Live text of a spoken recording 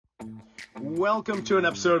Welcome to an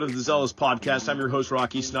episode of the Zealous Podcast. I'm your host,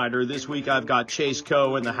 Rocky Snyder. This week I've got Chase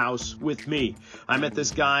Kough in the house with me. I met this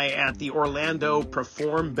guy at the Orlando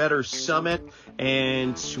Perform Better Summit,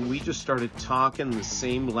 and we just started talking the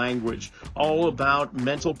same language, all about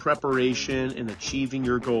mental preparation and achieving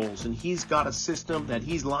your goals. And he's got a system that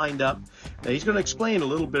he's lined up. Now, he's going to explain a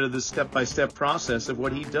little bit of the step-by-step process of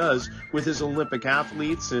what he does with his Olympic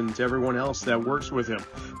athletes and everyone else that works with him.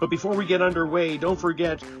 But before we get underway, don't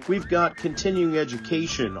forget, we've got continuing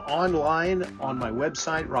education online on my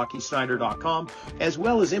website, rockysnyder.com, as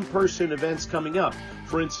well as in-person events coming up.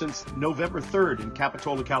 For instance, November 3rd in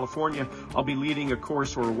Capitola, California, I'll be leading a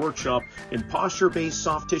course or a workshop in posture-based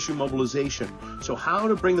soft tissue mobilization. So how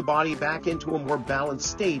to bring the body back into a more balanced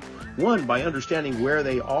state, one, by understanding where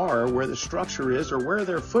they are, where the structure is, or where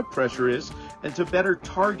their foot pressure is, and to better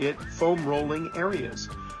target foam rolling areas.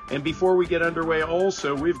 And before we get underway,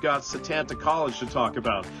 also, we've got Setanta College to talk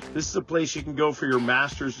about. This is a place you can go for your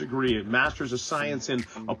master's degree, a master's of science in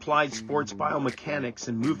applied sports biomechanics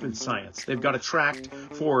and movement science. They've got a tract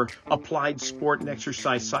for applied sport and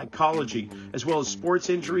exercise psychology, as well as sports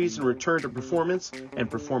injuries and return to performance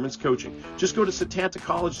and performance coaching. Just go to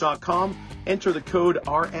setantacollege.com, enter the code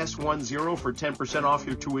RS10 for 10% off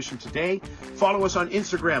your tuition today. Follow us on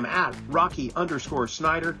Instagram at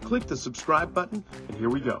Rocky_Snyder. Click the subscribe button, and here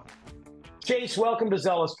we go. Chase, welcome to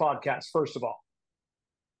Zealous Podcast, first of all.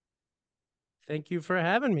 Thank you for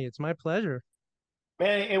having me. It's my pleasure.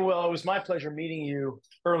 Man, it was my pleasure meeting you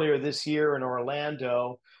earlier this year in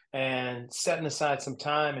Orlando and setting aside some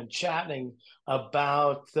time and chatting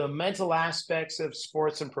about the mental aspects of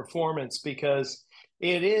sports and performance, because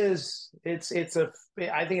I think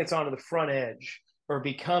it's on the front edge, or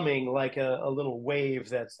becoming like a little wave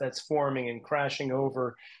that's forming and crashing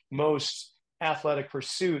over most athletic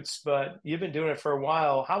pursuits. But you've been doing it for a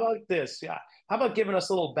while. How about this? Yeah. How about giving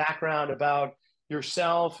us a little background about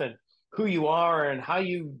yourself and who you are and how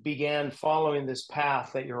you began following this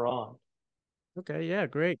path that you're on? Okay, yeah,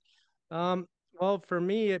 great. Well, for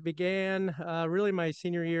me, it began really my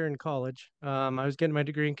senior year in college. I was getting my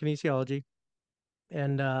degree in kinesiology,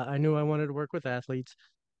 and I knew I wanted to work with athletes.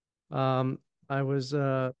 I was,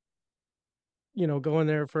 going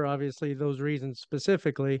there for obviously those reasons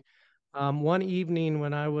specifically. One evening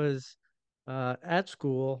when I was at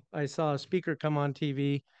school, I saw a speaker come on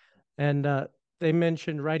TV, and they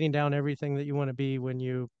mentioned writing down everything that you want to be when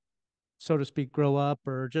you, so to speak, grow up,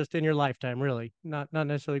 or just in your lifetime, really, not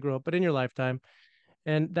necessarily grow up, but in your lifetime.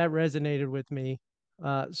 And that resonated with me.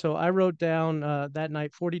 So I wrote down that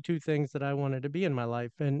night 42 things that I wanted to be in my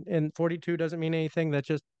life, and 42 doesn't mean anything. That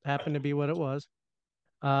just happened to be what it was.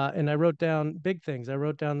 And I wrote down big things. I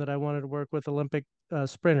wrote down that I wanted to work with Olympic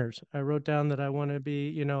sprinters. I wrote down that I want to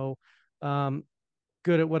be, um,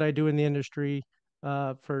 good at what I do in the industry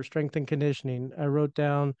for strength and conditioning. I wrote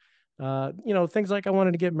down, things like I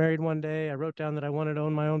wanted to get married one day. I wrote down that I wanted to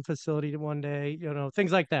own my own facility one day,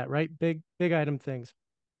 things like that, right? Big item things.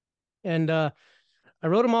 And I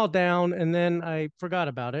wrote them all down, and then I forgot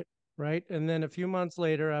about it, right? And then a few months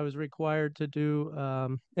later, I was required to do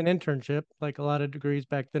an internship, like a lot of degrees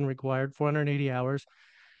back then required, 480 hours.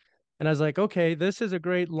 And I was like, okay, this is a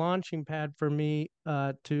great launching pad for me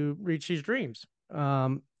to reach these dreams.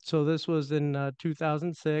 So this was in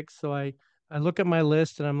 2006. So I look at my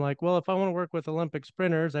list and I'm like, well, if I want to work with Olympic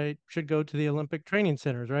sprinters, I should go to the Olympic training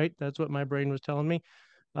centers, right? That's what my brain was telling me.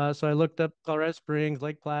 So I looked up Colorado Springs,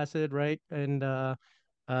 Lake Placid, right, and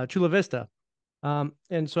Chula Vista.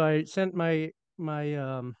 And so I sent my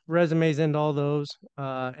resumes into all those,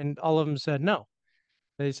 and all of them said no.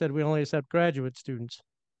 They said we only accept graduate students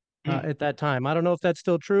at that time. I don't know if that's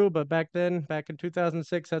still true, but back then, back in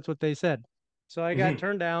 2006, that's what they said. So I got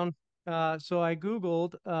turned down. So I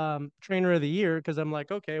Googled trainer of the year, because I'm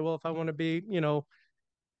like, okay, well, if I want to be,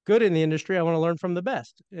 good in the industry, I want to learn from the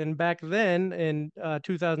best. And back then in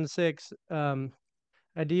 2006,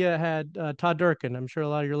 IDEA had Todd Durkin. I'm sure a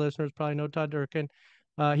lot of your listeners probably know Todd Durkin.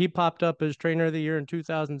 He popped up as trainer of the year in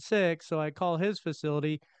 2006. So I call his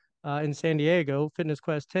facility in San Diego, Fitness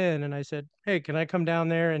Quest 10, and I said, hey, can I come down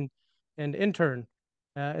there and intern?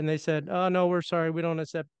 And they said, oh, no, we're sorry. We don't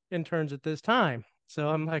accept interns at this time. So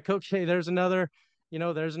I'm like, okay, there's another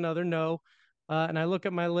no. And I look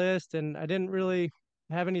at my list, and I didn't really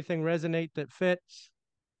have anything resonate that fits,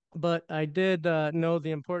 but I did know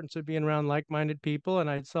the importance of being around like-minded people. And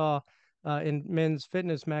I saw in Men's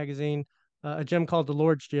Fitness magazine a gym called the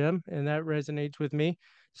Lord's Gym, and that resonates with me.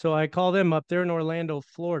 So I call them up. They're in Orlando,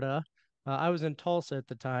 Florida. I was in Tulsa at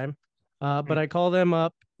the time, but I call them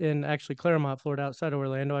up in actually Claremont, Florida, outside of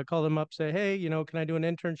Orlando. I call them up, say, hey, can I do an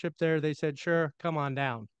internship there? They said, sure, come on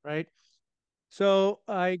down, right? So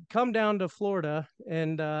I come down to Florida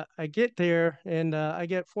and I get there and I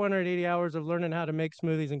get 480 hours of learning how to make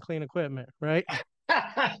smoothies and clean equipment, right?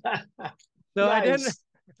 So Nice.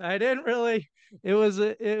 I didn't really. It was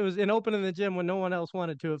in opening the gym when no one else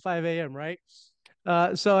wanted to at 5 a.m. Right.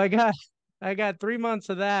 So I got 3 months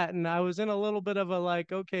of that, and I was in a little bit of a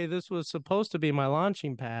like, okay, this was supposed to be my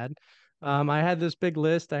launching pad. I had this big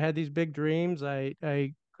list. I had these big dreams.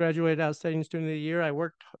 I graduated outstanding student of the year.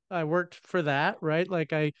 I worked for that, right?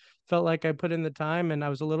 Like I felt like I put in the time, and I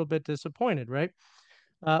was a little bit disappointed, right?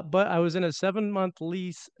 But I was in a 7 month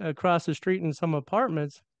lease across the street in some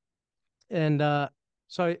apartments, and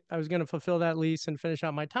so I was going to fulfill that lease and finish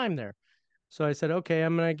out my time there. So I said, okay,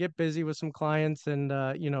 I'm going to get busy with some clients and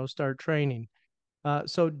start training.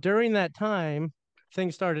 So during that time,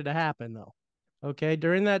 things started to happen though. Okay,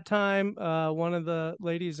 during that time, one of the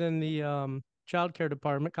ladies in the child care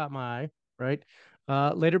department caught my eye, right?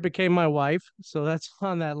 Later became my wife, so that's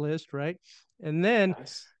on that list, right? And then,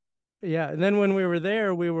 Nice. yeah, and then when we were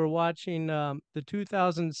there, we were watching the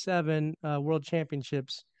 2007 World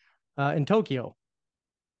Championships in Tokyo.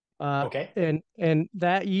 Okay. And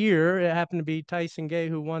that year, it happened to be Tyson Gay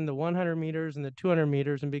who won the 100 meters and the 200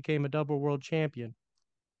 meters and became a double world champion.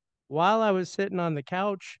 While I was sitting on the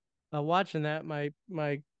couch watching that,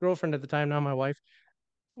 my girlfriend at the time, now my wife,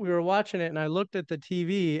 we were watching it, and I looked at the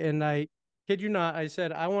TV, and I kid you not, I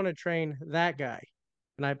said, I want to train that guy.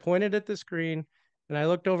 And I pointed at the screen, and I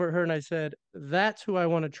looked over at her, and I said, that's who I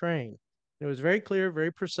want to train. It was very clear,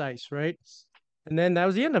 very precise, right? And then that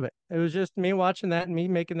was the end of it. It was just me watching that and me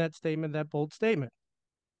making that statement, that bold statement.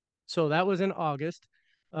 So that was in August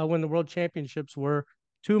when the World Championships were.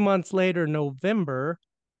 2 months later, November,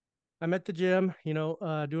 I'm at the gym,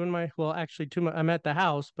 doing well, actually, I'm at the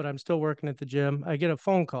house, but I'm still working at the gym. I get a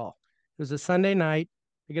phone call. It was a Sunday night.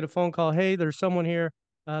 I get a phone call. Hey, there's someone here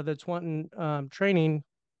that's wanting training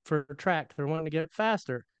for track. They're wanting to get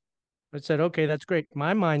faster. I said, okay, that's great.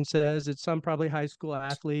 My mind says it's some probably high school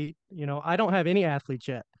athlete. I don't have any athletes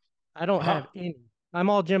yet. I don't have Uh-huh. any. I'm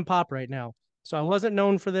all gym pop right now. So I wasn't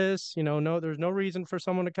known for this. No, there's no reason for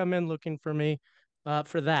someone to come in looking for me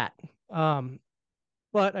for that. Um,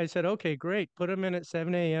 but I said, okay, great. Put them in at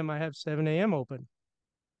 7 a.m. I have 7 a.m. open.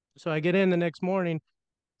 So I get in the next morning,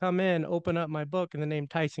 come in, open up my book, and the name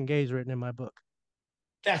Tyson Gay is written in my book.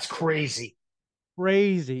 That's crazy.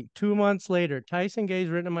 Crazy. 2 months later, Tyson Gay's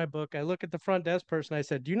written in my book. I look at the front desk person. I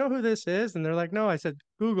said, do you know who this is? And they're like, no. I said,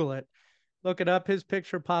 Google it. Look it up. His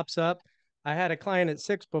picture pops up. I had a client at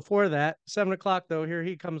 6 before that. 7 o'clock though, here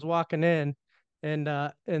he comes walking in, and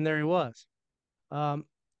there he was. Um,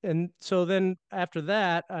 and so then after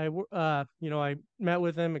that, I met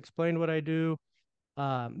with him, explained what I do.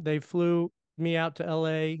 They flew me out to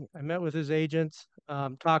LA. I met with his agents,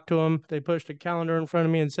 talked to him. They pushed a calendar in front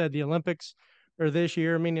of me and said the Olympics are this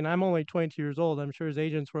year, meaning I'm only 22 years old. I'm sure his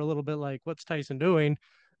agents were a little bit like, what's Tyson doing?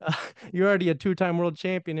 Uh, you're already a two-time world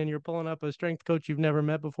champion and you're pulling up a strength coach you've never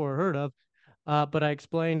met before or heard of. But I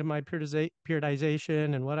explained my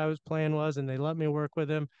periodization and what I was plan was, and they let me work with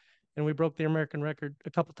him. And we broke the American record a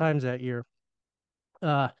couple times that year.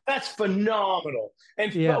 Uh, That's phenomenal.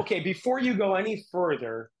 And yeah, okay, before you go any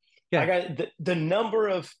further, I yeah, got the number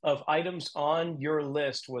of items on your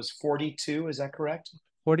list was 42. Is that correct?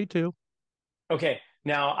 42. Okay.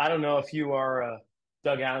 Now, I don't know if you are a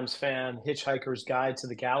Doug Adams fan, Hitchhiker's Guide to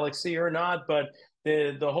the Galaxy or not, but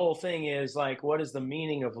the whole thing is like, what is the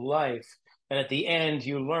meaning of life? And at the end,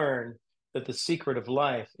 you learn that the secret of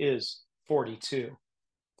life is 42.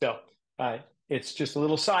 So uh, it's just a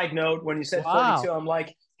little side note. When you said Wow, 42, I'm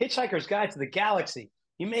like, Hitchhiker's Guide to the Galaxy.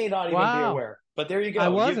 You may not even be wow. aware, but there you I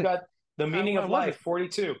go. You've wasn't. got the meaning I of life, wasn't.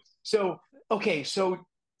 42. So, okay, so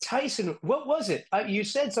Tyson, what was it? You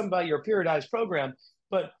said something about your periodized program,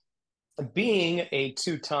 but being a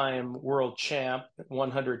two-time world champ,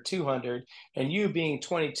 100, 200, and you being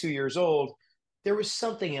 22 years old, there was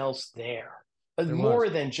something else there, There was. more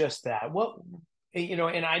than just that. What,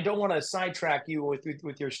 and I don't want to sidetrack you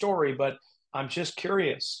with your story, but I'm just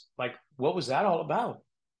curious, like, what was that all about?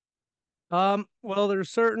 Well, there's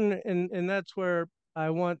certain, and that's where I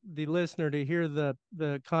want the listener to hear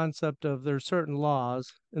the concept of there's certain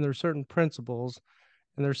laws and there's certain principles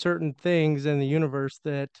and there's certain things in the universe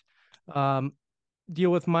that um,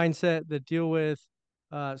 deal with mindset, that deal with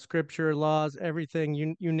scripture, laws, everything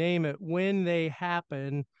you name it. When they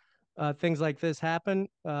happen, things like this happen.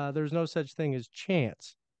 There's no such thing as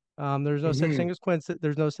chance. There's no such Mm-hmm. thing as coincidence.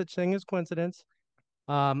 There's no such thing as coincidence.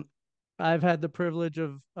 Um, I've had the privilege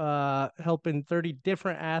of helping 30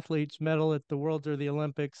 different athletes medal at the Worlds or the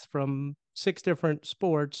Olympics from 6 different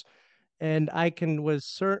sports, and I can with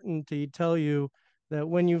certainty tell you that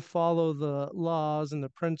when you follow the laws and the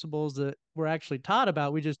principles that we're actually taught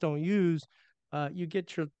about, we just don't use, you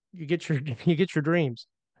get your dreams.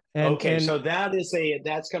 Okay, And so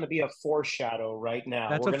that's going to be a foreshadow right now.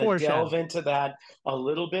 that's We're a going to delve foreshadow. into that a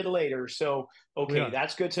little bit later. So, We okay, are.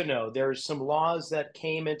 that's good to know. There's some laws that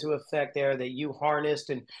came into effect there that you harnessed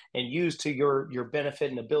and used to your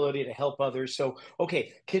benefit and ability to help others. So,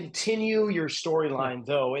 okay, continue your Yeah. storyline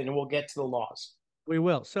though, and we'll get to the laws. We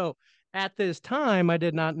will. So at this time, I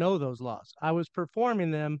did not know those laws. I was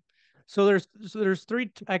performing them. So there's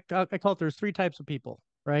three. I call it there's three types of people,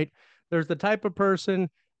 right? There's the type of person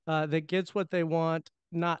that gets what they want,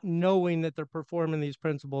 not knowing that they're performing these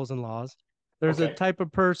principles and laws. There's a Okay. type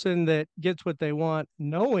of person that gets what they want,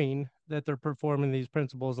 knowing that they're performing these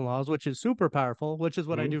principles and laws, which is super powerful, which is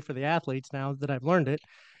what I Mm-hmm. do for the athletes now that I've learned it.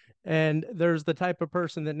 And there's the type of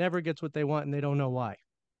person that never gets what they want and they don't know why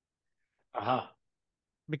Uh-huh.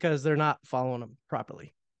 because they're not following them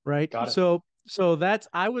properly, right? Got it. So that's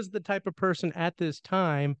I was the type of person at this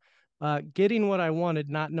time, getting what I wanted,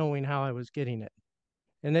 not knowing how I was getting it.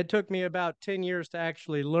 And it took me about 10 years to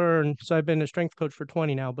actually learn. So I've been a strength coach for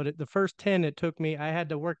 20 now, but the first 10, it took me, I had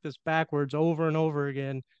to work this backwards over and over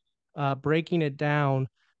again, breaking it down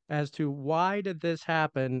as to why did this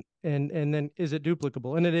happen, and then is it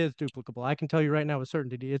duplicable? And it is duplicable. I can tell you right now with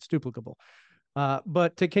certainty it's duplicable.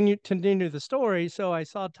 But to continue the story, so I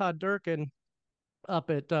saw Todd Durkin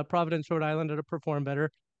up at Providence, Rhode Island, at a Perform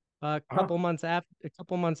Better. Uh-huh. A couple months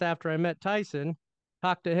after I met Tyson,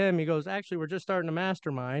 talked to him. He goes, "Actually, we're just starting a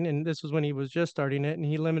mastermind," and this was when he was just starting it, and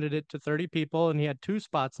he limited it to 30 people, and he had 2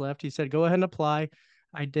 spots left. He said, "Go ahead and apply."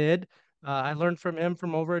 I did. I learned from him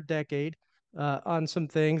from over a decade. On some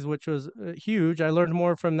things, which was huge. I learned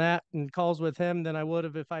more from that and calls with him than I would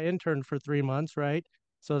have if I interned for 3 months, right?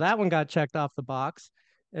 So that one got checked off the box.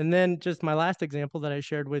 And then just my last example that I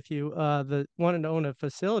shared with you, the wanted to own a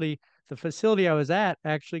facility. The facility I was at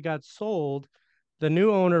actually got sold. The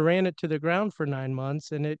new owner ran it to the ground for 9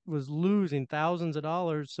 months and it was losing thousands of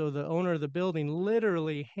dollars. So the owner of the building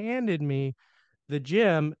literally handed me the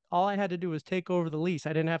gym. All I had to do was take over the lease.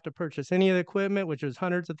 I didn't have to purchase any of the equipment, which was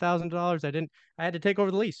hundreds of thousands of dollars. I had to take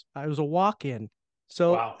over the lease. I was a walk in.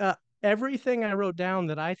 So Wow. everything I wrote down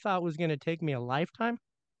that I thought was going to take me a lifetime,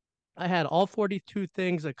 I had all 42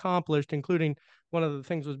 things accomplished, including one of the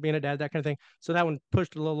things was being a dad, that kind of thing. So that one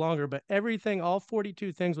pushed a little longer, but everything, all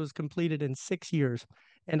 42 things was completed in 6 years.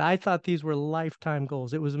 And I thought these were lifetime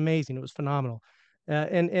goals. It was amazing. It was phenomenal.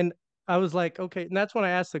 And I was like, okay. And that's when I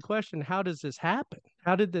asked the question, how does this happen?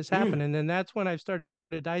 How did this happen? Mm. And then that's when I started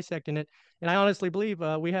dissecting it. And I honestly believe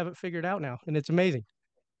we have it figured out now. And it's amazing.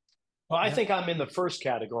 Well, I Yeah. think I'm in the first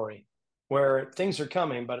category where things are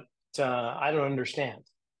coming, but I don't understand.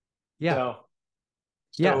 Yeah. So,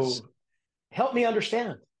 Yes. so help me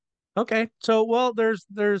understand. Okay. So, well,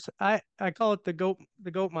 I call it the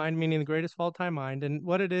goat mind, meaning the greatest of all time mind. And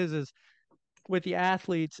what it is with the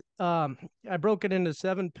athletes, I broke it into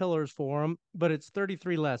 7 pillars for them, but it's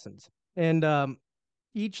 33 lessons. And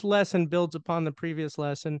each lesson builds upon the previous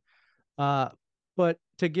lesson. Uh, but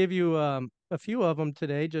to give you a few of them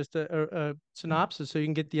today, just a synopsis so you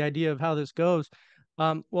can get the idea of how this goes.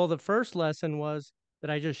 Well, the first lesson was that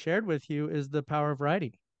I just shared with you is the power of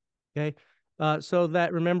writing. Okay. So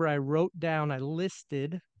that remember, I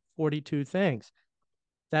listed 42 things.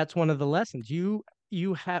 That's one of the lessons. You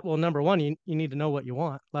have, well, number one, you need to know what you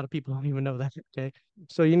want. A lot of people don't even know that. Okay.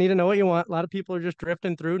 So you need to know what you want. A lot of people are just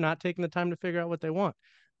drifting through, not taking the time to figure out what they want.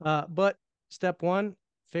 But step one,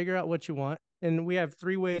 figure out what you want. And we have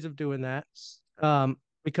 3 ways of doing that,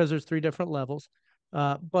 because there's 3 different levels.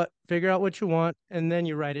 But figure out what you want and then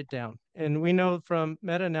you write it down. And we know from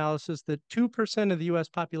meta analysis that 2% of the US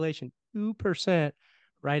population, 2%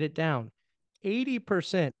 write it down.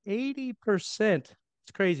 80%,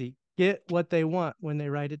 it's crazy, get what they want when they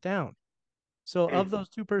write it down. So of Mm. those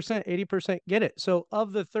 2%, 80% get it. So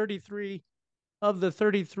of the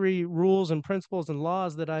 33 rules and principles and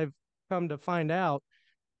laws that I've come to find out,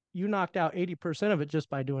 you knocked out 80% of it just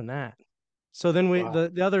by doing that. So then we Wow.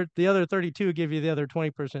 the other 32 give you the other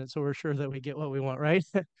 20%. So we're sure that we get what we want, right?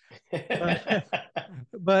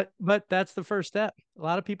 but but that's the first step. A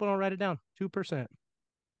lot of people don't write it down. 2%.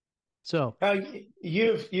 So Now,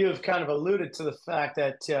 you've kind of alluded to the fact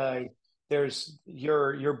that there's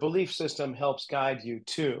your belief system helps guide you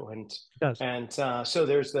too, it does. and so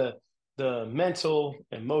there's the mental,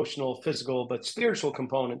 emotional, physical, but spiritual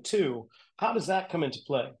component too. How does that come into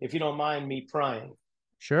play? If you don't mind me prying.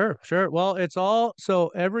 Sure, sure. Well, it's all so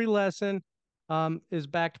every lesson is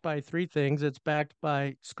backed by 3 things. It's backed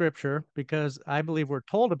by scripture because I believe we're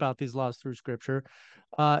told about these laws through scripture,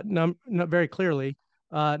 very clearly.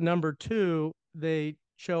 Number two, they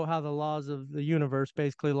show how the laws of the universe,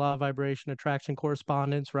 basically law of vibration, attraction,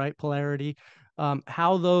 correspondence, right, polarity,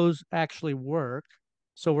 how those actually work.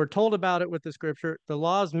 So we're told about it with the scripture. The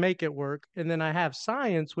laws make it work, and then I have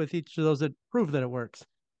science with each of those that prove that it works.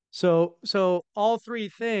 So all three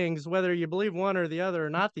things, whether you believe one or the other or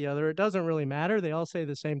not the other, it doesn't really matter. They all say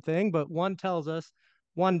the same thing, but one tells us,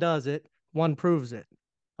 one does it, one proves it.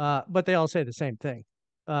 But they all say the same thing.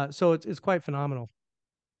 So it's quite phenomenal.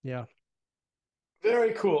 Yeah.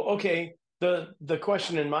 Very cool. Okay. The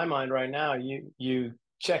question in my mind right now, you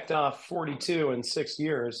checked off 42 in 6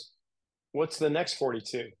 years. What's the next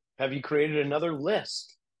 42? Have you created another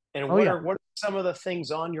list? And Oh what yeah. are some of the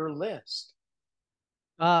things on your list?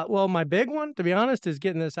 Well, my big one, to be honest, is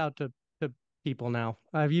getting this out to people now.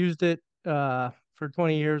 I've used it for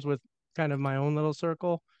 20 years with kind of my own little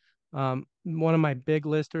circle. One of my big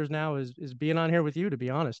listers now is being on here with you, to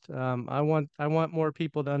be honest. I want more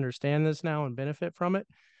people to understand this now and benefit from it.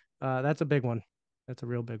 That's a big one. That's a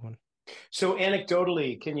real big one. So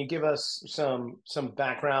anecdotally, can you give us some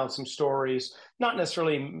background, some stories, not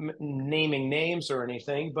necessarily naming names or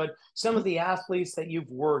anything, but some of the athletes that you've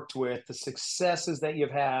worked with, the successes that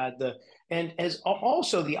you've had, and as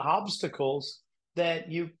also the obstacles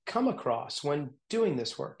that you come across when doing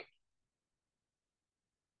this work?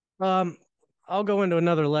 Um, I'll go into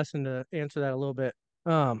another lesson to answer that a little bit.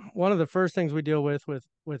 One of the first things we deal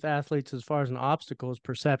with athletes as far as an obstacle is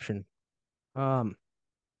perception. Um,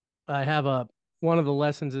 I have a one of the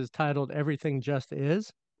lessons is titled "Everything Just Is,"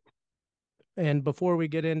 and before we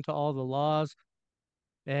get into all the laws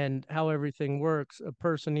and how everything works, a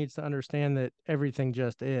person needs to understand that everything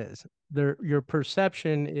just is. Your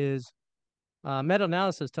perception is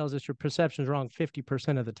meta-analysis tells us your perception is wrong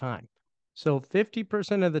 50% of the time. So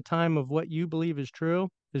 50% of the time of what you believe is true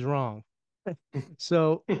is wrong.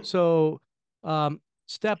 So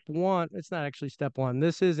step one, it's not actually step one.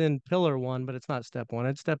 This is in pillar one, but it's not step one.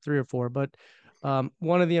 It's step three or four. But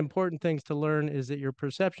one of the important things to learn is that your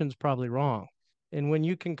perception's probably wrong. And when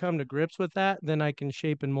you can come to grips with that, then I can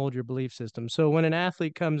shape and mold your belief system. So when an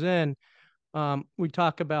athlete comes in, we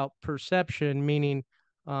talk about perception, meaning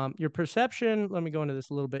your perception. Let me go into this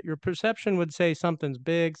a little bit. Your perception would say something's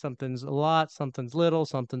big, something's a lot, something's little,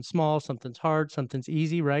 something's small, something's hard, something's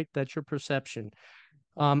easy, right? That's your perception.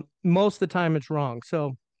 Most of the time it's wrong.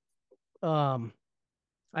 So um,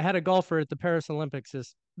 I had a golfer at the Paris Olympics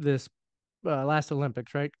this last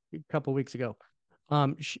Olympics, right? A couple weeks ago.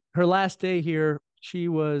 Her last day here, she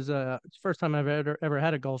was it's the first time I've ever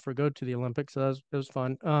had a golfer go to the Olympics, so it was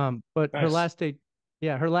fun. But her Nice. last day,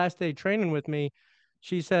 yeah, her last day training with me,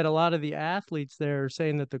 she said a lot of the athletes there are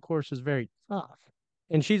saying that the course is very tough,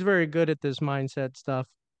 and she's very good at this mindset stuff.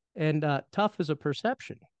 And tough is a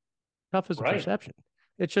perception. Tough is a Right. perception.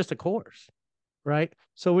 It's just a course, right?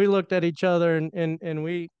 So we looked at each other and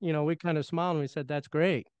we kind of smiled and we said, "That's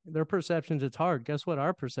great. Their perceptions it's hard. Guess what?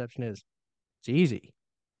 Our perception is it's easy.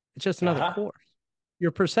 It's just another Uh-huh. course.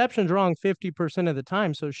 Your perception's wrong 50% of the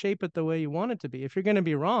time. So shape it the way you want it to be. If you're going to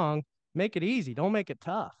be wrong, make it easy. Don't make it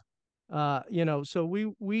tough.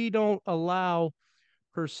 So we don't allow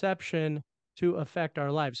perception to affect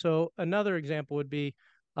our lives. So another example would be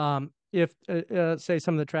if say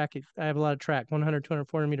some of the track, I have a lot of track, 100, 200,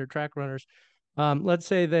 400-meter track runners. Let's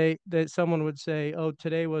say that someone would say, "Oh,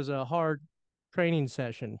 today was a hard training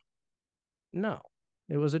session." No,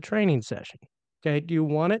 it was a training session. Okay. Do you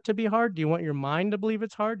want it to be hard? Do you want your mind to believe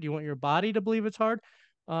it's hard? Do you want your body to believe it's hard?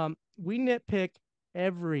 We nitpick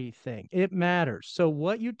everything. It matters. So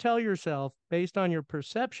what you tell yourself based on your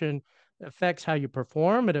perception affects how you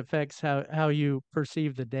perform. It affects how you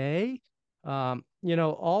perceive the day.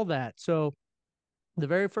 All that. So one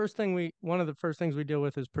of the first things we deal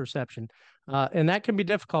with is perception. And that can be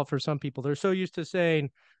difficult for some people. They're so used to saying,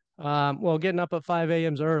 well, getting up at 5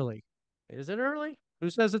 a.m. is early. Is it early? Who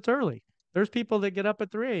says it's early? There's people that get up at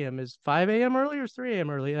 3 a.m. Is 5 a.m. early or is 3 a.m.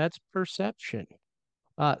 early? That's perception.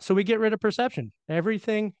 So we get rid of perception.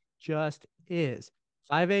 Everything just is.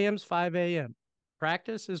 5 a.m. is 5 a.m.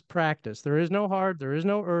 Practice is practice. There is no hard, there is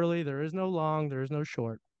no early, there is no long, there is no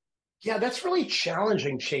short. Yeah, that's really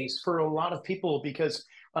challenging, Chase, for a lot of people because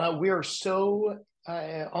we are so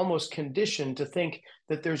almost conditioned to think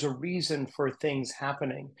that there's a reason for things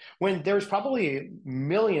happening when there's probably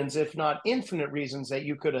millions, if not infinite, reasons that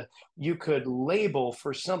you could label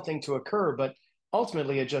for something to occur, but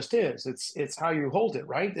ultimately it just is. It's how you hold it,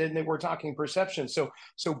 right? And then we're talking perception. So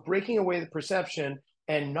breaking away the perception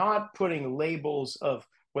and not putting labels of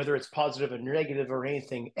whether it's positive or negative or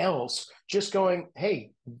anything else, just going, hey,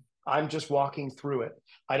 I'm just walking through it.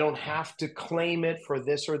 I don't have to claim it for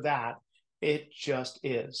this or that. It just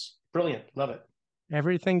is. Brilliant. Love it.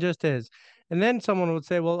 Everything just is. And then someone would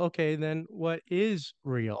say, well, okay, then what is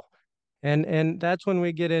real? And that's when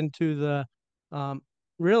we get into the um,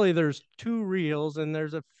 really there's two reals and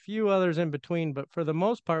there's a few others in between, but for the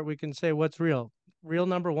most part, we can say what's real. Real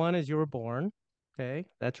number one is you were born. Okay,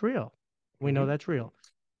 that's real. We know Mm-hmm. that's real.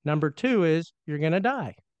 Number two is you're gonna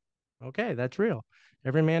die. Okay, that's real.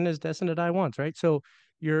 Every man is destined to die once, right? So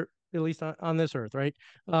you're at least on this earth, right?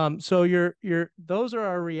 So you're those are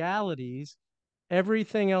our realities.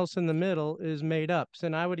 Everything else in the middle is made up. So,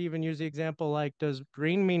 and I would even use the example like, does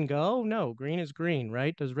green mean go? No, green is green,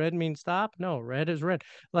 right? Does red mean stop? No, red is red.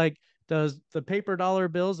 Like, does the paper dollar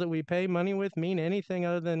bills that we pay money with mean anything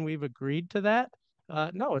other than we've agreed to that?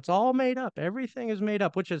 No, it's all made up. Everything is made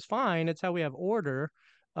up, which is fine. It's how we have order.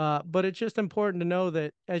 But it's just important to know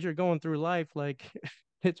that as you're going through life, like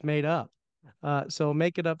it's made up. So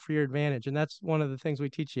make it up for your advantage. And that's one of the things we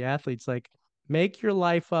teach the athletes, like make your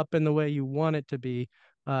life up in the way you want it to be,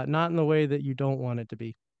 not in the way that you don't want it to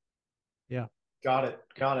be. Yeah. Got it.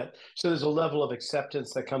 Got it. So there's a level of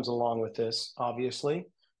acceptance that comes along with this, obviously.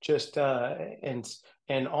 Just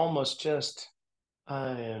and almost just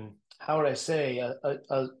how would I say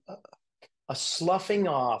a sloughing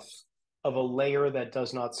off of a layer that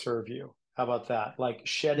does not serve you. How about that? Like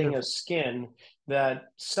shedding a Beautiful. skin that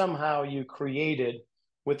somehow you created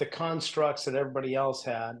with the constructs that everybody else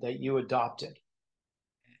had that you adopted.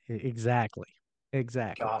 Exactly.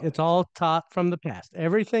 Exactly. Got It's it. all taught from the past.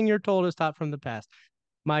 Everything you're told is taught from the past.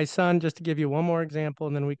 My son, just to give you one more example,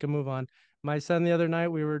 and then we can move on. My son, the other night,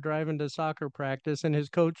 we were driving to soccer practice, and his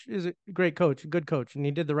coach is a great coach, a good coach, and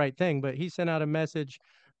he did the right thing. But he sent out a message,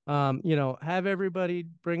 have everybody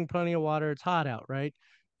bring plenty of water. It's hot out, right?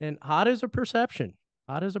 And hot is a perception.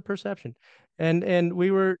 Hot is a perception. And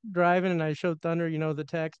we were driving, and I showed Thunder, the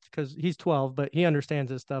text because he's 12, but he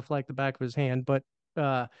understands this stuff like the back of his hand. But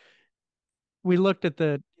uh, we looked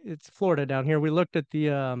at it's Florida down here. We looked at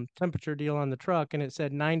the temperature deal on the truck and it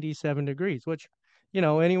said 97 degrees, which,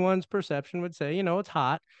 anyone's perception would say, it's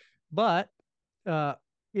hot. But uh,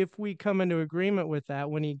 if we come into agreement with that,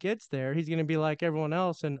 when he gets there, he's going to be like everyone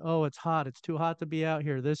else and, oh, it's hot. It's too hot to be out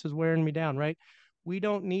here. This is wearing me down, right? We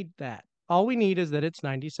don't need that. All we need is that it's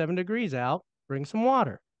 97 degrees out. Bring some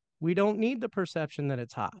water. We don't need the perception that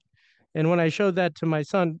it's hot. And when I showed that to my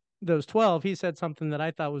son, those 12, he said something that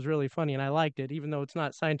I thought was really funny and I liked it, even though it's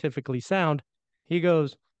not scientifically sound. He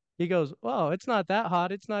goes, oh, it's not that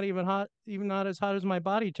hot. It's not even hot, even not as hot as my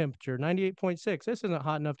body temperature, 98.6. This isn't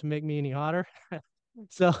hot enough to make me any hotter.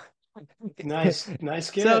 So, Nice, nice,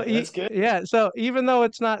 so good. That's good. yeah. So even though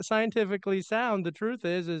it's not scientifically sound, the truth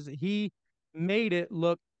is he made it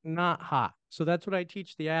look not hot. So that's what I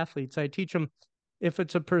teach the athletes. I teach them if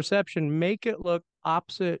it's a perception, make it look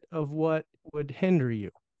opposite of what would hinder you,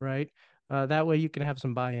 right? That way you can have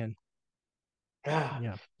some buy-in. Ah,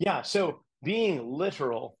 Yeah. yeah. So being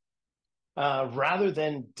literal rather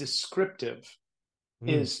than descriptive Mm,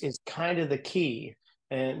 is kind of the key.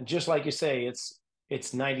 And just like you say,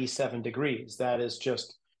 it's 97 degrees. That is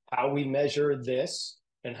just how we measure this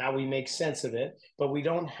and how we make sense of it. But we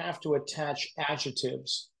don't have to attach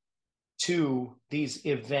adjectives to these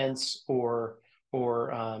events or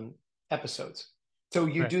episodes. So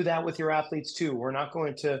you right. do that with your athletes too. We're not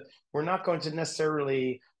going to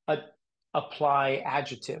necessarily apply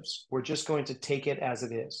adjectives. We're just going to take it as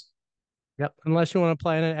it is. Yep. Unless you want to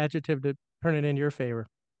apply an adjective to turn it in your favor.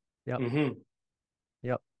 Yep. Mm-hmm. Yep.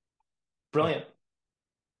 Yep. Brilliant.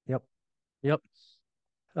 Yep. Yep.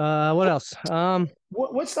 What else?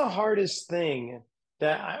 What's the hardest thing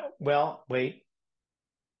well, wait,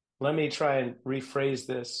 let me try and rephrase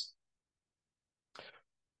this.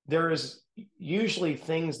 There is usually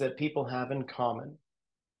things that people have in common.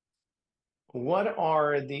 What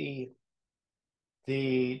are the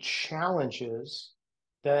challenges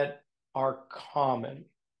that are common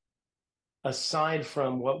aside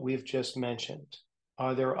from what we've just mentioned?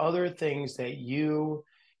 Are there other things that you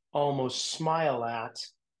almost smile at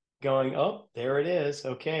going, oh, there it is.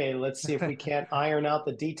 Okay, let's see if we can't iron out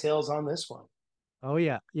the details on this one. Oh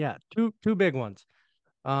yeah. Yeah. Two big ones.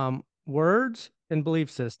 Words and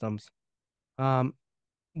belief systems. Um,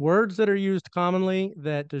 Words that are used commonly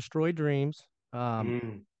that destroy dreams.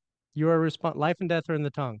 Mm, You are life and death are in the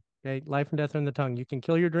tongue. Okay, life and death are in the tongue. You can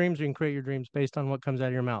kill your dreams, you can create your dreams based on what comes out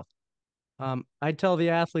of your mouth. I tell the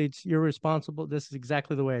athletes, you're responsible. This is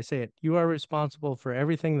exactly the way I say it. You are responsible for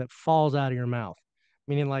everything that falls out of your mouth.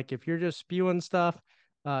 Meaning, like if you're just spewing stuff,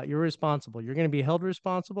 you're responsible. You're going to be held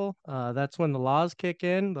responsible. That's when the laws kick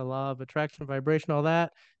in, the law of attraction, vibration, all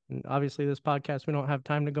that. And obviously, this podcast, we don't have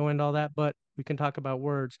time to go into all that, but we can talk about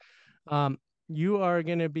words. Um, you are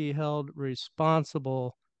going to be held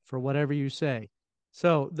responsible for whatever you say.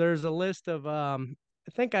 So there's a list of I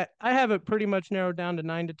think I have it pretty much narrowed down to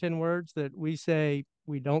 9 to 10 words that we say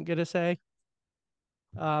we don't get to say.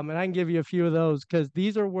 And I can give you a few of those because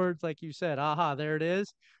these are words like you said, aha, there it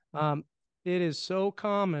is. Um, it is so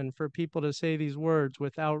common for people to say these words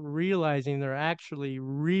without realizing they're actually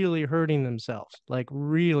really hurting themselves, like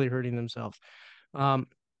really hurting themselves. Um,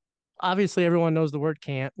 Obviously, everyone knows the word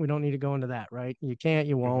can't. We don't need to go into that, right? You can't,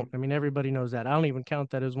 you won't. Mhm. I mean, everybody knows that. I don't even count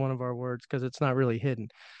that as one of our words because it's not really hidden.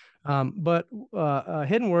 But a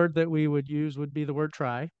hidden word that we would use would be the word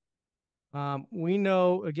try. We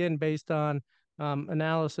know, again, based on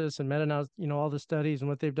analysis and meta-analysis, all the studies and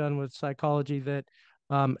what they've done with psychology, that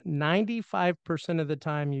 95% of the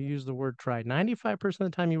time you use the word try. 95%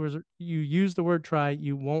 of the time you use the word try,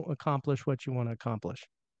 you won't accomplish what you want to accomplish.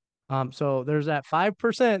 So there's that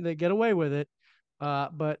 5% that get away with it.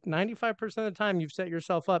 But 95% of the time you've set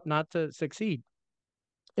yourself up not to succeed.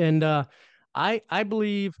 And I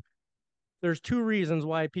believe there's two reasons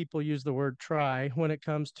why people use the word try when it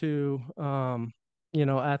comes to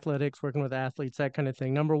athletics, working with athletes, that kind of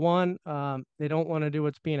thing. Number one, they don't want to do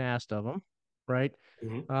what's being asked of them, right?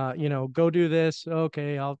 Mhm. Go do this.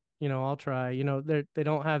 Okay, I'll try. They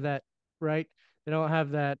don't have that, right? They don't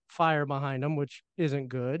have that fire behind them, which isn't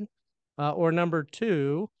good. Or number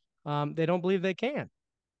two, they don't believe they can.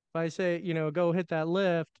 If I say, go hit that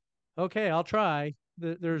lift, okay, I'll try.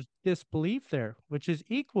 There's disbelief there, which is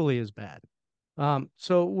equally as bad.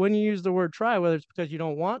 So when you use the word try, whether it's because you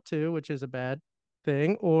don't want to, which is a bad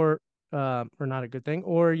thing, or not a good thing,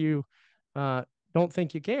 or you uh, don't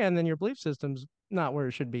think you can, then your belief system's not where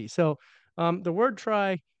it should be. So the word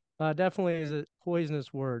try definitely is a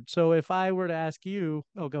poisonous word. So if I were to ask you,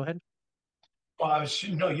 oh, go ahead. Well,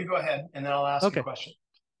 no, you go ahead, and then I'll ask a Okay. question.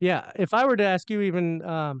 Yeah. If I were to ask you even,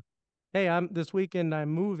 hey, this weekend I'm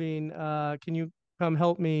moving. Can you come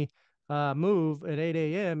help me move at 8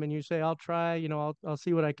 a.m.? And you say, I'll try, I'll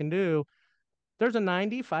see what I can do. There's a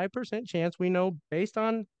 95% chance we know based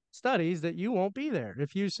on studies that you won't be there.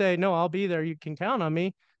 If you say, no, I'll be there, you can count on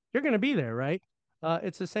me, you're going to be there, right?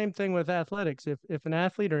 It's the same thing with athletics. If an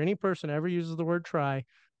athlete or any person ever uses the word try,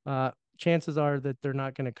 chances are that they're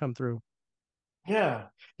not going to come through. Yeah.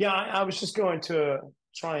 Yeah. I was just going to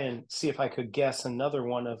try and see if I could guess another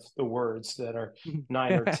one of the words that are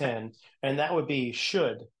 9 or 10, and that would be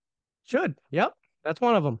should. Should. Yep. That's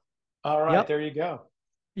one of them. All right. Yep. There you go.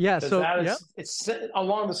 Yeah. Because So, yep. it's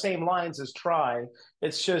along the same lines as try.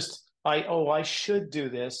 It's just, I should do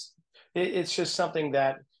this. It's just something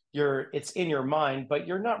that it's in your mind, but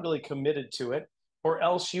you're not really committed to it, or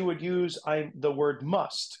else you would use the word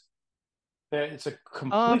must. It's a Um,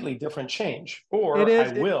 completely different change. it Or I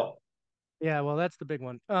is. will. Yeah. Well, that's the big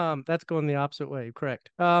one. That's going the opposite way. Correct.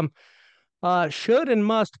 Should and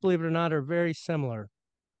must, believe it or not, are very similar.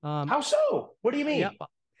 Um, How so? What do you yeah, mean?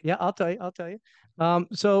 yeah, I'll tell you. I'll tell you.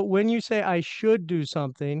 So when you say I should do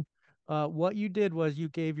something, what you did was you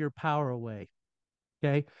gave your power away.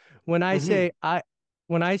 Okay. When I say Hmm. I,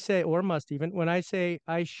 when I say, or must even, when I say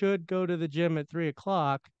I should go to the gym at 3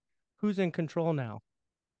 o'clock, who's in control now?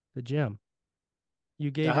 The gym.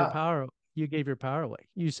 You gave your Aha. power. You gave your power away.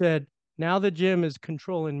 You said, now the gym is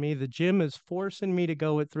controlling me. The gym is forcing me to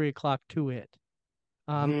go at 3 o'clock to it.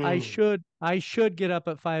 Hmm. I should get up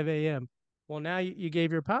at 5 a.m. Well, now you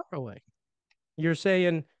gave your power away. You're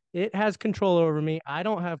saying it has control over me. I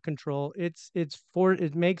don't have control. It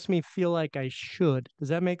makes me feel like I should. Does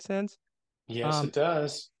that make sense? Yes, Um, it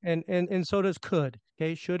does. and so does could.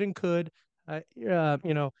 Okay, should and could.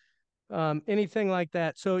 Anything like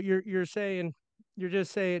that. So you're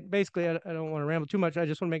just saying basically. I don't want to ramble too much. I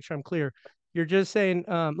just want to make sure I'm clear. You're just saying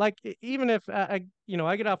like even if I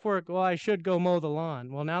get off work, well, I should go mow the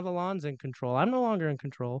lawn. Well, now the lawn's in control. I'm no longer in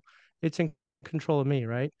control. It's in control of me,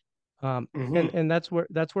 right? And Hmm. that's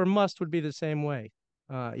where must would be the same way.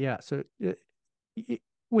 Yeah. So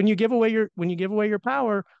when you give away your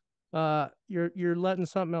power, you're letting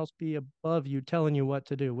something else be above you, telling you what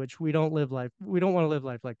to do, which we don't live life. We don't want to live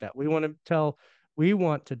life like that. We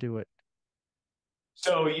want to do it.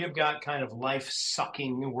 So you've got kind of life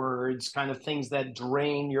sucking words, kind of things that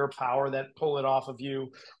drain your power, that pull it off of you.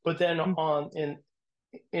 But then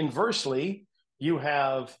inversely, you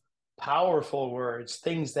have powerful words,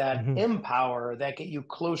 things that Mm-hmm. empower, that get you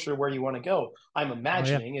closer where you want to go. I'm Oh yeah.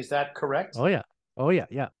 imagining, is that correct? Oh yeah. Oh yeah.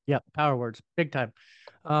 Yeah. Yeah. Power words, big time.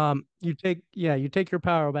 You take your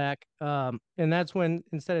power back. And that's when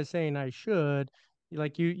instead of saying I should,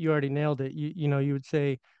 like you already nailed it. You would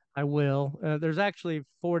say I will. There's actually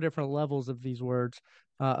four different levels of these words,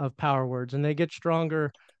 of power words, and they get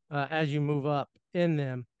stronger as you move up in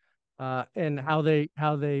them, and how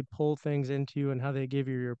they pull things into you and how they give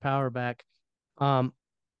you your power back. Um,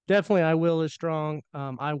 Definitely, I will is strong.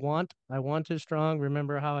 I want is strong.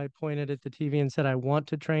 Remember how I pointed at the TV and said I want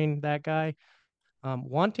to train that guy?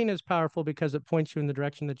 Wanting is powerful because it points you in the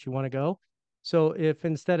direction that you want to go. So if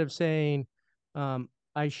instead of saying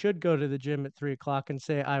I should go to the gym at 3 o'clock and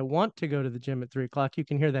say I want to go to the gym at 3 o'clock, you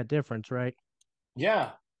can hear that difference, right? Yeah.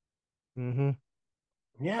 Mm-hmm.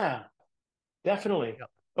 Yeah, definitely. Yep.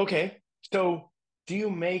 Okay. So do you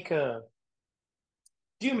make a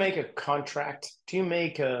do you make a contract? Do you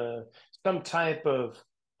make a some type of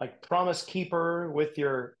like promise keeper with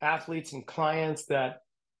your athletes and clients that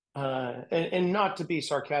and not to be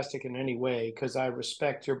sarcastic in any way, because I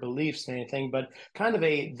respect your beliefs and anything, but kind of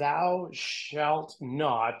a thou shalt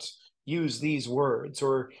not use these words,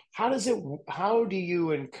 or how do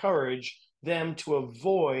you encourage them to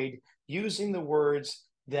avoid using the words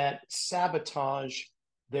that sabotage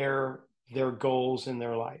their goals in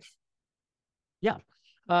their life? Yeah.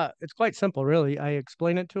 It's quite simple, really. I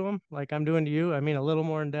explain it to them like I'm doing to you. I mean, a little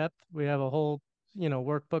more in depth. We have a whole,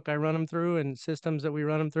 workbook I run them through and systems that we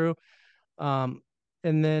run them through. Um,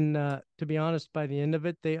 and then, to be honest, by the end of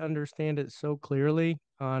it, they understand it so clearly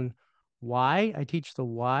on why. I teach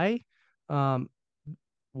the um,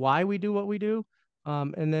 why we do what we do.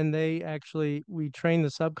 And then we train the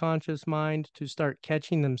subconscious mind to start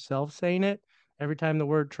catching themselves saying it. Every time the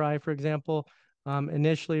word try, for example,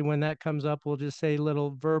 initially when that comes up, we'll just say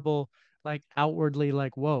little verbal, like outwardly,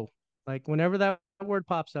 like whoa. Like whenever that word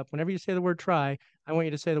pops up, whenever you say the word try, I want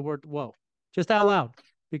you to say the word whoa, just out loud.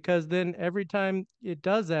 Because then every time it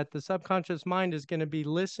does that, the subconscious mind is going to be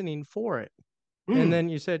listening for it. And Hmm. then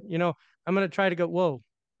you said, I'm going to try to go, whoa,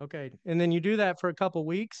 okay. And then you do that for a couple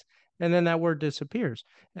weeks, and then that word disappears.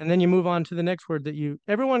 And then you move on to the next word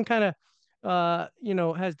everyone kind of,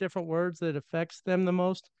 has different words that affects them the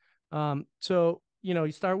most. So,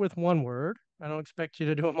 you start with one word. I don't expect you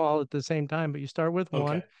to do them all at the same time, but you start with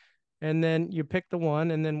one, Okay. and then you pick the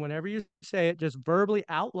one. And then whenever you say it, just verbally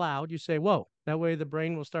out loud, you say, whoa. That way the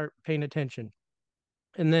brain will start paying attention.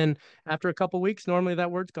 And then after a couple weeks, normally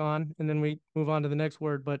that word's gone, and then we move on to the next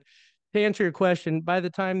word. But to answer your question, by the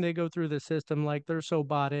time they go through the system, like they're so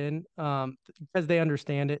bought in, because they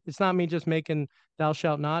understand it. It's not me just making thou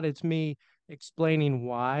shalt not. It's me explaining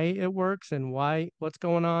why it works and what's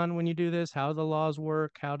going on when you do this, how the laws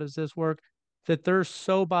work, how does this work. That they're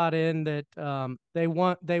so bought in that they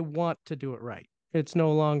want to do it right. It's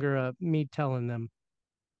no longer me telling them,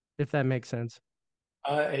 if that makes sense.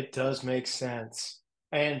 It does make sense.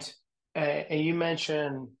 And and you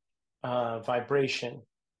mentioned vibration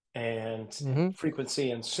and Mm-hmm.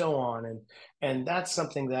 frequency and so on, and that's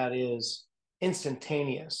something that is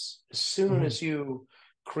instantaneous. As soon Mm-hmm. as you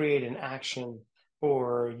create an action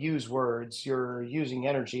or use words, you're using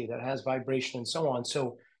energy that has vibration and so on.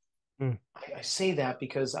 So Mm-hmm. I say that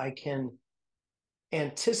because I can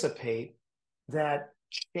anticipate that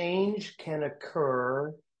change can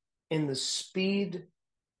occur in the speed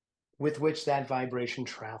with which that vibration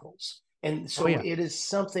travels. And Oh so yeah. it is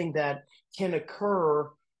something that can occur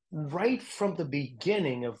right from the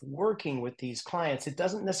beginning of working with these clients. It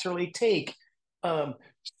doesn't necessarily take 4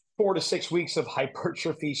 to 6 weeks of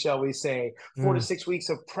hypertrophy, shall we say, 4 to 6 weeks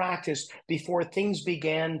of practice before things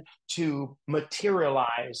began to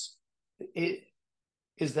materialize. It,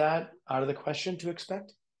 is that out of the question to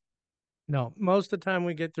expect? No, most of the time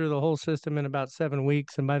we get through the whole system in about 7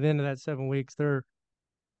 weeks, and by the end of that 7 weeks,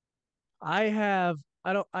 I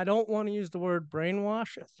don't want to use the word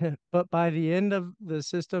brainwash, but by the end of the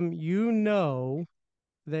system, you know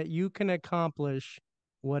that you can accomplish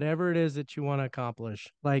whatever it is that you want to accomplish.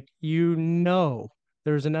 Like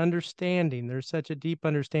there's an understanding, there's such a deep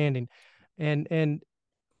understanding. And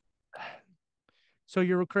so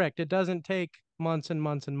you're correct. It doesn't take months and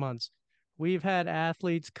months and months. We've had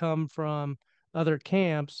athletes come from other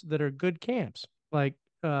camps that are good camps, like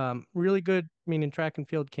really good, meaning track and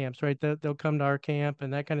field camps, right? They'll come to our camp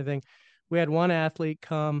and that kind of thing. We had one athlete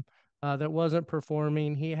come that wasn't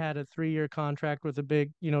performing. He had a 3-year contract with a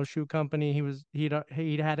big, shoe company. He'd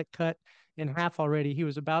had it cut in half already. He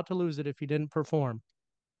was about to lose it if he didn't perform.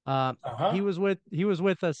 He Uh-huh. was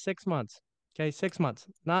with us 6 months. Okay, 6 months.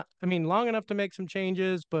 Not, I mean, long enough to make some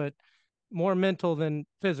changes, but more mental than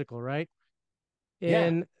physical, right?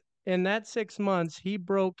 Yeah. In that 6 months, he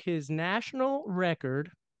broke his national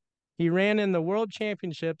record. He ran in the world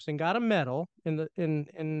championships and got a medal in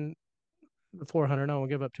the 400. I won't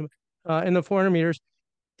give up too much. In the 400 meters,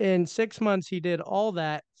 in 6 months, he did all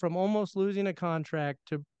that from almost losing a contract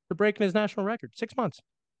to breaking his national record. 6 months.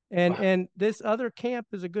 And Wow. and this other camp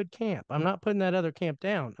is a good camp. I'm not putting that other camp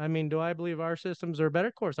down. I mean, do I believe our systems are better?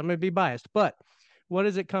 Of course, I'm going to be biased. But what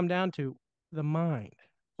does it come down to? The mind.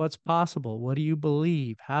 What's possible? What do you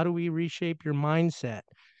believe? How do we reshape your mindset?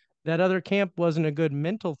 That other camp wasn't a good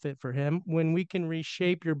mental fit for him. When we can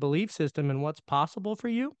reshape your belief system and what's possible for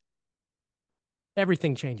you,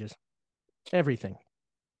 everything changes. Everything.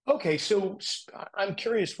 Okay, so I'm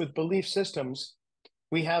curious with belief systems.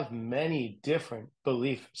 We have many different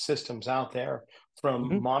belief systems out there, from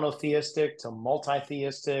Mm-hmm. monotheistic to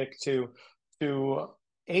multi-theistic to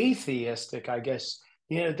atheistic, I guess.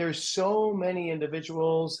 There's so many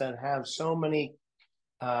individuals that have so many,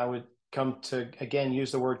 I would come to again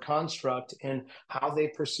use the word construct in how they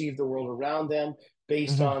perceive the world around them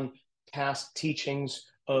based Mm-hmm. on past teachings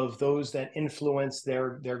of those that influence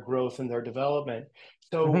their growth and their development.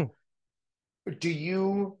 Mm-hmm. So do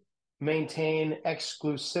you maintain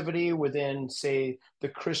exclusivity within, say, the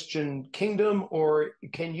Christian kingdom, or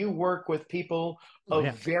can you work with people Oh of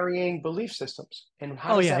yeah. varying belief systems? And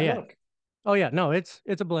how Oh does yeah, that yeah. look? Oh yeah. No, it's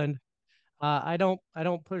a blend. I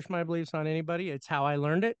don't push my beliefs on anybody. It's how I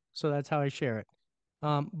learned it, so that's how I share it.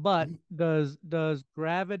 But does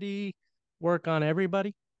gravity work on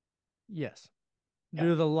everybody? Yes. Yeah.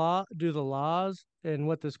 Do the laws and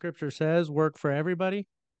what the scripture says work for everybody?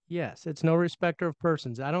 Yes. It's no respecter of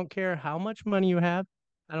persons. I don't care how much money you have.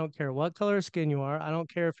 I don't care what color of skin you are. I don't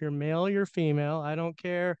care if you're male or you're female. I don't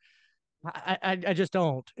care. I just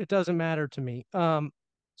don't. It doesn't matter to me.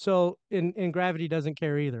 So in gravity doesn't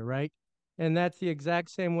care either, right? And that's the exact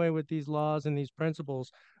same way with these laws and these principles.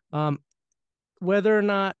 Um, whether or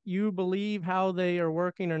not you believe how they are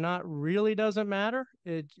working or not really doesn't matter.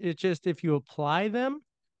 It just if you apply them,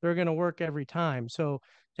 they're going to work every time. So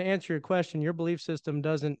to answer your question, your belief system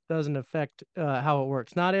doesn't affect how it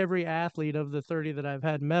works. Not every athlete of the 30 that I've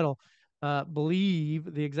had medal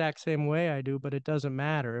believe the exact same way I do, but it doesn't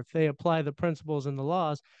matter. If they apply the principles and the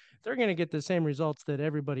laws, they're going to get the same results that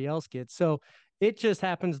everybody else gets. So it just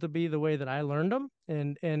happens to be the way that I learned them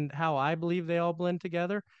and how I believe they all blend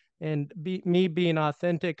together. And me being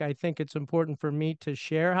authentic, I think it's important for me to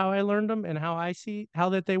share how I learned them and how I see how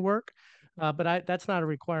that they work. But that's not a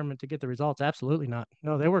requirement to get the results. Absolutely not.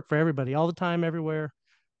 No, they work for everybody all the time, everywhere.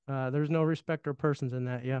 There's no respect or persons in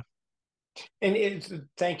that. Yeah. And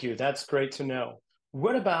thank you. That's great to know.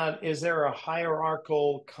 What about, is there a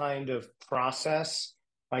hierarchical kind of process?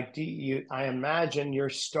 Like, I imagine you're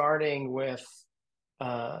starting with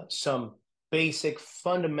some basic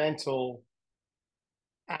fundamental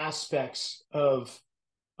aspects of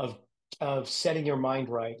of setting your mind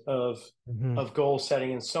right, Mm-hmm. of goal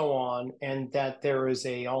setting and so on, and that there is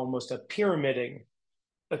a almost a pyramiding,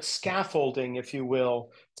 a scaffolding, if you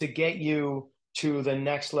will, to get you to the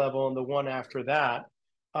next level and the one after that.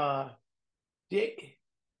 Uh,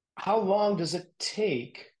 how long does it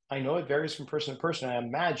take? I know it varies from person to person, I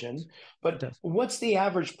imagine, It but does. what's the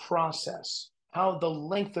average process? How the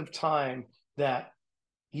length of time that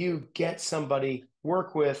you get somebody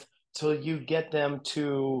work with till you get them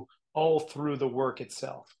to all through the work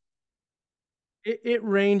itself? It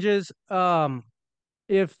ranges.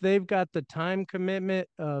 If they've got the time commitment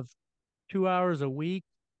of 2 hours a week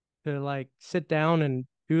to like sit down and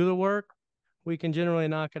do the work, we can generally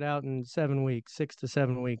knock it out in 7 weeks, 6 to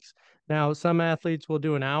 7 weeks. Now, some athletes will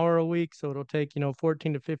do an hour a week, so it'll take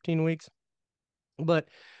 14 to 15 weeks. But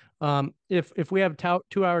if we have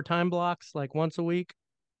 2 hour time blocks like once a week,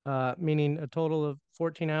 meaning a total of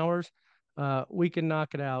 14 hours, we can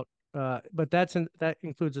knock it out. But that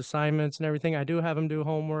includes assignments and everything. I do have them do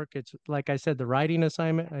homework. It's like I said, the writing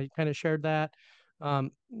assignment. I kind of shared that.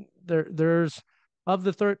 Um, there's of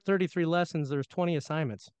the 33 lessons, there's 20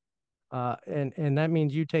 assignments. And that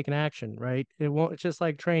means you take an action, right? It won't. It's just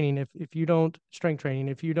like training. If you don't strength training,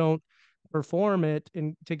 if you don't perform it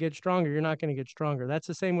and to get stronger, you're not going to get stronger. That's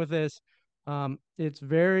the same with this. It's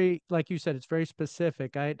very, like you said, it's very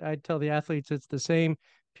specific. I tell the athletes it's the same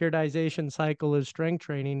periodization cycle as strength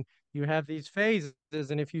training. You have these phases,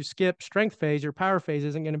 and if you skip strength phase, your power phase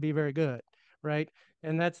isn't going to be very good, right?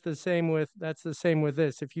 And that's the same with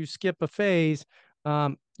this. If you skip a phase,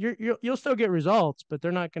 you'll still get results, but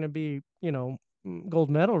they're not going to be, gold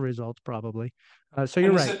medal results probably. So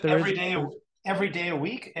you're And is right. it every day a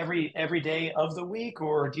week, every day of the week,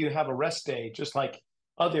 or do you have a rest day just like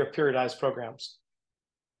other periodized programs?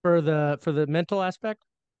 For the mental aspect.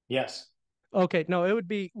 Yes. Okay, no, it would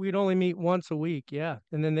be we'd only meet once a week, yeah,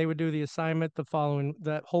 and then they would do the assignment the following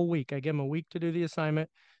that whole week. I give them a week to do the assignment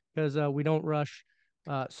because we don't rush.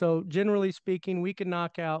 So generally speaking, we can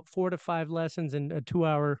knock out 4 to 5 lessons in a 2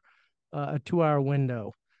 hour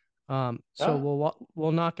window. So Ah,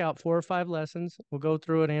 we'll knock out 4 or 5 lessons. We'll go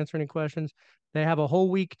through it, answer any questions. They have a whole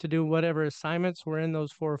week to do whatever assignments were in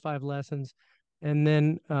those 4 or 5 lessons. and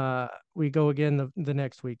then we go again the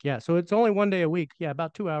next week. Yeah, so it's only 1 day a week. Yeah,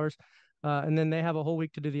 about 2 hours, and then they have a whole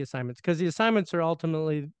week to do the assignments because the assignments are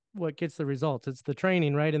ultimately what gets the results. It's the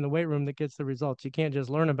training right in the weight room that gets the results. You can't just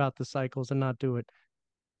learn about the cycles and not do it.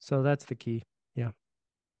 So that's the key. Yeah.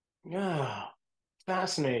 Yeah,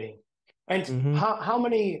 fascinating. And Mm-hmm. how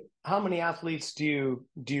many athletes do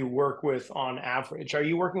you work with on average? Are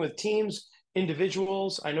you working with teams,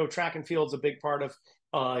 individuals? I know track and field's a big part of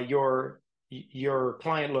your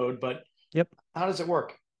client load, but Yep. how does it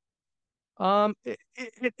work?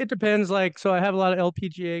 It depends. Like, so I have a lot of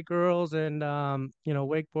LPGA girls and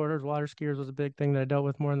wakeboarders, water skiers was a big thing that I dealt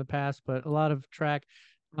with more in the past, but a lot of track.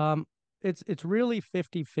 Um, it's really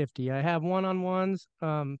 50-50. I have one-on-ones,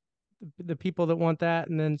 the people that want that,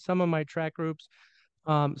 and then some of my track groups,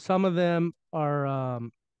 some of them are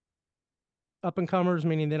up and comers,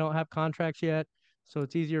 meaning they don't have contracts yet. So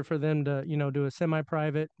it's easier for them to, do a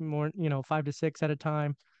semi-private, more, 5 to 6 at a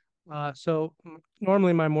time.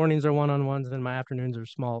 Normally my mornings are one-on-ones, then my afternoons are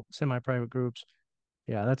small semi-private groups.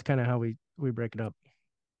 Yeah, that's kind of how we break it up.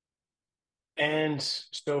 And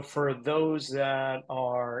so for those that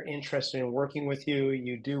are interested in working with you,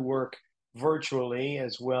 you do work virtually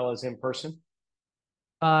as well as in person.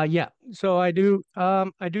 Yeah. So I do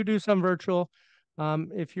some virtual.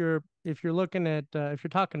 If you're looking at if you're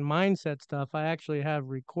talking mindset stuff, I actually have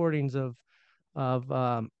recordings of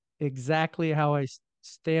exactly how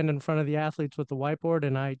stand in front of the athletes with the whiteboard,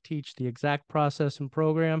 and I teach the exact process and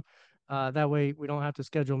program. That way, we don't have to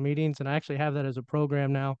schedule meetings, and I actually have that as a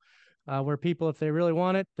program now, where people, if they really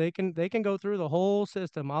want it, they can go through the whole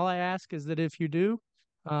system. All I ask is that if you do,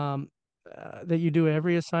 um, that you do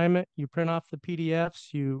every assignment, you print off the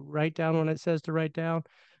PDFs, you write down when it says to write down.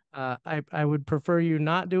 I would prefer you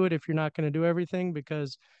not do it if you're not going to do everything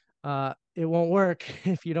because it won't work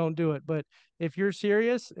if you don't do it. But if you're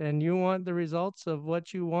serious and you want the results of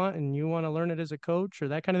what you want and you want to learn it as a coach or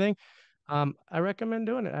that kind of thing, I recommend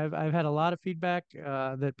doing it. I've had a lot of feedback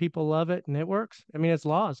that people love it and it works. I mean, it's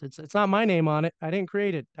laws. It's not my name on it. I didn't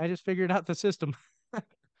create it. I just figured out the system.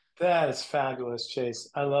 That is fabulous, Chase.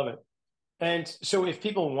 I love it. And so, if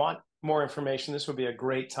people want more information, this would be a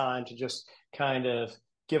great time to just kind of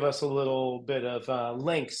give us a little bit of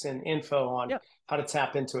links and info on Yeah. how to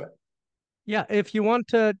tap into it. Yeah. If you want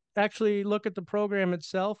to actually look at the program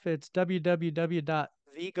itself, it's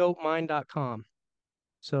www.thegoatmind.com.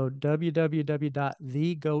 So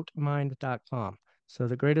www.thegoatmind.com. So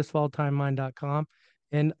thegreatestofalltimemind.com.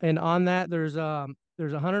 And on that there's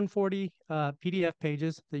 140 PDF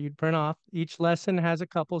pages that you'd print off. Each lesson has a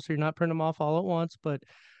couple, so you're not printing them off all at once, but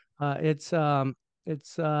let's see,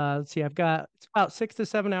 it's about 6 to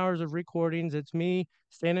 7 hours of recordings. It's me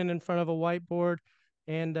standing in front of a whiteboard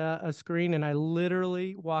and a screen, and I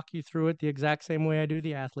literally walk you through it the exact same way I do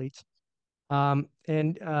the athletes.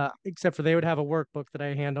 And except for they would have a workbook that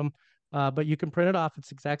I hand them, but you can print it off. It's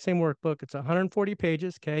the exact same workbook. It's 140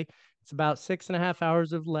 pages. Okay, it's about 6.5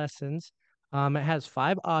 hours of lessons. It has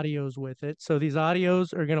 5 audios with it. So these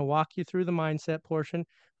audios are going to walk you through the mindset portion.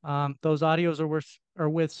 Those audios are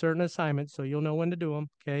with certain assignments, so you'll know when to do them.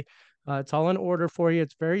 Okay, it's all in order for you.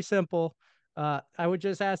 It's very simple. I would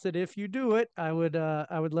just ask that if you do it, I would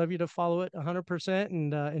love you to follow it 100%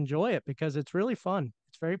 and enjoy it because it's really fun.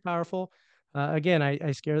 It's very powerful. Again,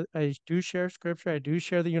 I do share scripture, I do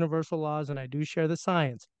share the universal laws, and I do share the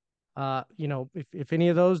science. If any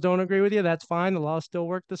of those don't agree with you, that's fine. The laws still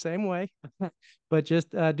work the same way. But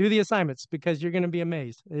just do the assignments because you're going to be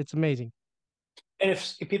amazed. It's amazing. And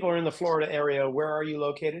if people are in the Florida area, where are you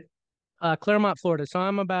located? Claremont, Florida. So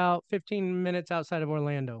I'm about 15 minutes outside of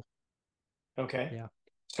Orlando. Okay. Yeah.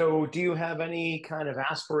 So, do you have any kind of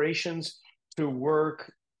aspirations to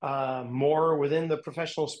work more within the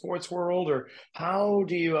professional sports world, or how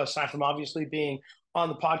do you, aside from obviously being on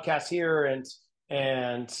the podcast here and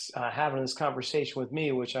having this conversation with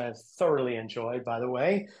me, which I've thoroughly enjoyed, by the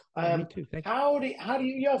way, Yeah, me too. Thank you. how do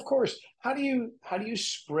you yeah, of course, how do you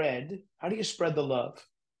spread the love?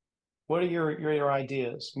 What are your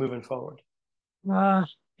ideas moving forward? Uh,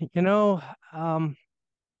 you know, um,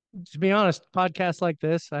 to be honest, podcasts like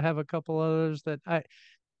this, I have a couple others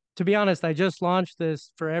to be honest, I just launched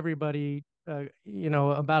this for everybody,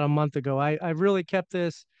 about a month ago. I've really kept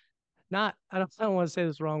this, I don't want to say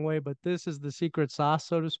this the wrong way, but this is the secret sauce,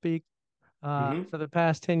 so to speak. Hmm. For the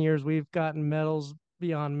past 10 years, we've gotten medals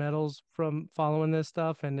beyond medals from following this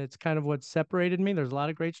stuff, and it's kind of what separated me. There's a lot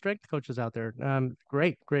of great strength coaches out there,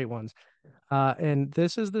 great ones. And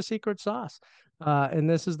this is the secret sauce. And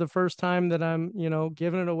this is the first time that I'm,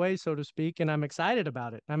 giving it away, so to speak, and I'm excited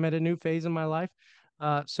about it. I'm at a new phase in my life.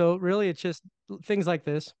 So really, it's just things like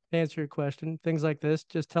this. To answer your question, things like this.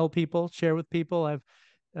 Just tell people, share with people.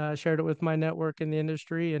 I've shared it with my network in the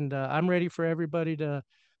industry, and I'm ready for everybody to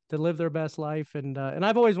live their best life. And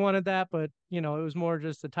I've always wanted that, but it was more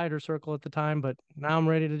just a tighter circle at the time. But now I'm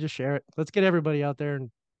ready to just share it. Let's get everybody out there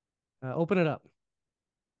and open it up.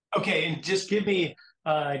 Okay, and just give me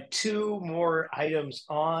two more items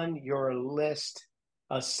on your list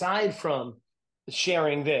aside from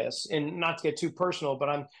sharing this, and not to get too personal, but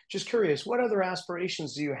I'm just curious, what other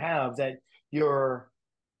aspirations do you have that you're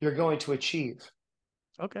going to achieve?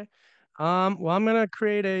 Okay. Well, I'm gonna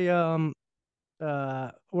create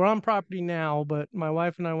we're on property now, but my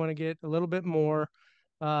wife and I want to get a little bit more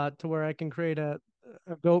to where I can create a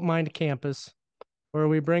goat mind campus where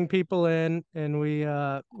we bring people in and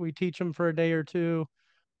we teach them for a day or two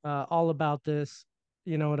all about this,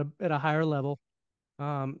 at a higher level,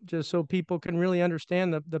 just so people can really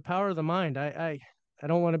understand the power of the mind. I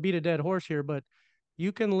don't want to beat a dead horse here, but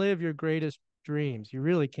you can live your greatest dreams. You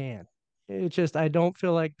really can. It's just I don't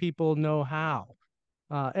feel like people know how.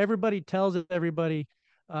 Everybody tells everybody,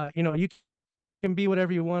 you can be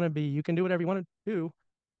whatever you want to be. You can do whatever you want to do,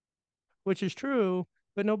 which is true,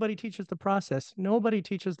 but nobody teaches the process. Nobody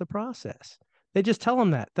teaches the process. They just tell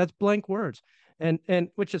them that. That's blank words. And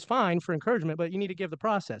which is fine for encouragement, but you need to give the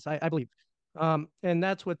process, I believe. And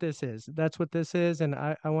that's what this is. That's what this is. And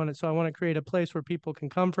I want to create a place where people can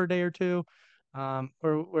come for a day or two,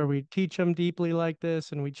 where we teach them deeply like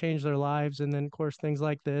this and we change their lives. And then, of course, things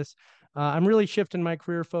like this. I'm really shifting my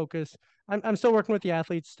career focus. I'm still working with the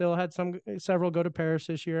athletes, still had several go to Paris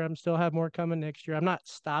this year. I'm still have more coming next year. I'm not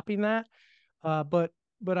stopping that. But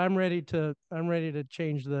I'm ready to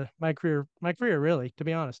change my career really, to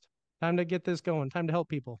be honest. Time to get this going, time to help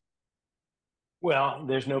people. Well,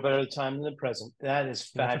 there's no better time than the present. That is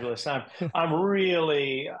fabulous. I'm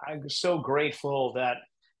so grateful that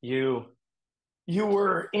you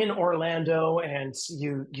were in Orlando and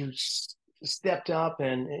you stepped up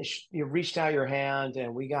and you reached out your hand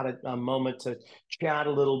and we got a moment to chat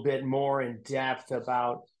a little bit more in depth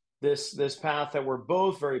about this path that we're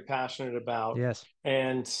both very passionate about. Yes.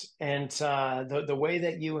 And the way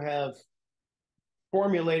that you have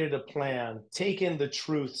formulated a plan, taken the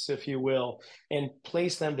truths, if you will, and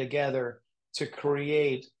placed them together to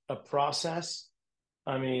create a process.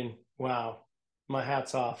 I mean, wow, my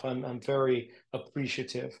hat's off. I'm very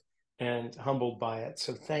appreciative and humbled by it.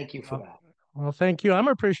 So thank you for that. Well, thank you. I'm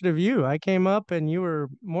appreciative of you. I came up and you were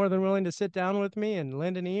more than willing to sit down with me and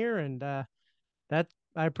lend an ear, and I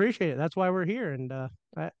appreciate it. That's why we're here, and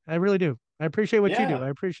I really do. I appreciate what you do. I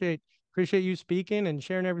appreciate you speaking and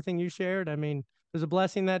sharing everything you shared. I mean, it was a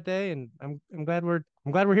blessing that day, and I'm glad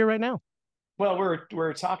we're here right now. Well,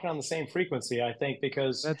 we're talking on the same frequency, I think,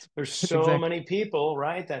 because there's so many people,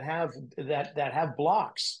 right, that have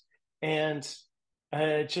blocks, and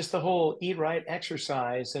just the whole eat right,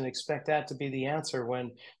 exercise, and expect that to be the answer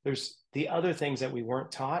when there's the other things that we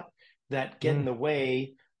weren't taught that get in the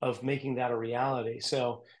way of making that a reality.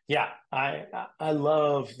 So yeah, I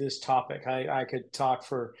love this topic. I could talk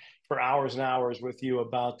for hours and hours with you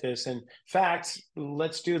about this. In fact,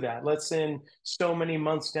 let's do that. Let's, in so many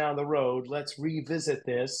months down the road, let's revisit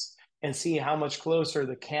this and see how much closer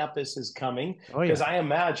the campus is coming. Because I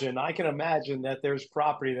can imagine that there's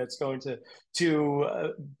property that's going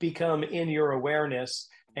to become in your awareness,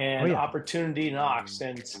 and opportunity knocks,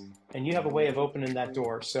 and you have a way of opening that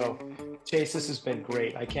door. So Chase, this has been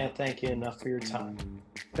great. I can't thank you enough for your time.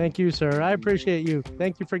 Thank you, sir. I appreciate you.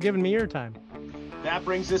 Thank you for giving me your time. That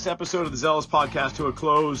brings this episode of the Zealous Podcast to a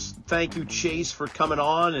close. Thank you, Chase, for coming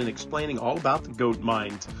on and explaining all about the goat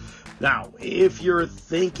mind. Now, if you're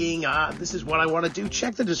thinking, this is what I want to do,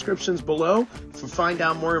 check the descriptions below to find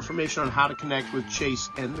out more information on how to connect with Chase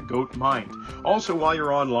and the Goat Mind. Also, while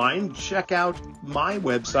you're online, check out my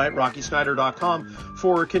website, rockysnyder.com,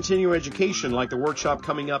 for continuing education like the workshop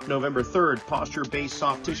coming up November 3rd, Posture-Based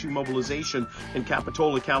Soft Tissue Mobilization in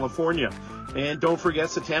Capitola, California. And don't forget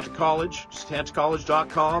Setanta College,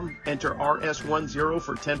 setantacollege.com. Enter RS10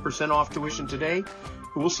 for 10% off tuition today.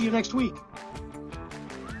 We'll see you next week.